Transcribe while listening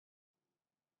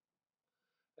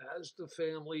as the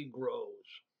family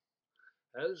grows,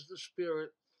 as the Spirit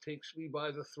takes me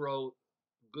by the throat,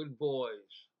 good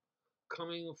boys,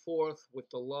 coming forth with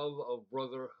the love of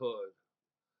brotherhood.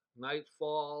 Night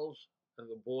falls, and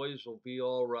the boys will be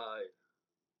all right.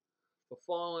 The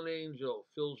fallen angel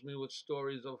fills me with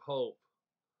stories of hope.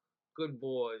 Good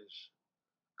boys,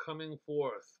 coming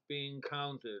forth, being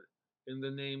counted in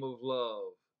the name of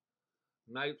love.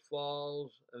 Night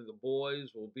falls, and the boys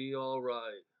will be all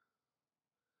right.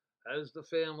 As the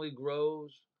family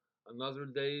grows, another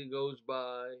day goes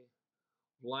by.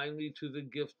 Blind me to the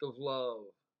gift of love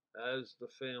as the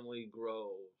family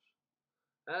grows.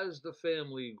 As the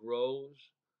family grows,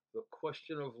 the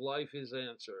question of life is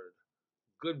answered.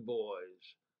 Good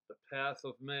boys, the path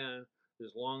of man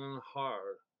is long and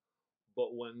hard,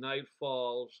 but when night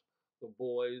falls, the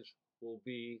boys will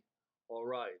be all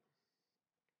right.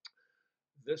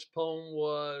 This poem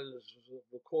was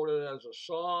recorded as a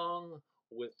song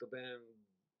with the band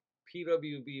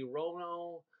p.w.b.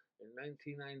 Rono in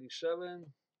 1997.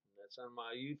 That's on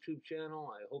my YouTube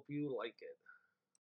channel. I hope you like it.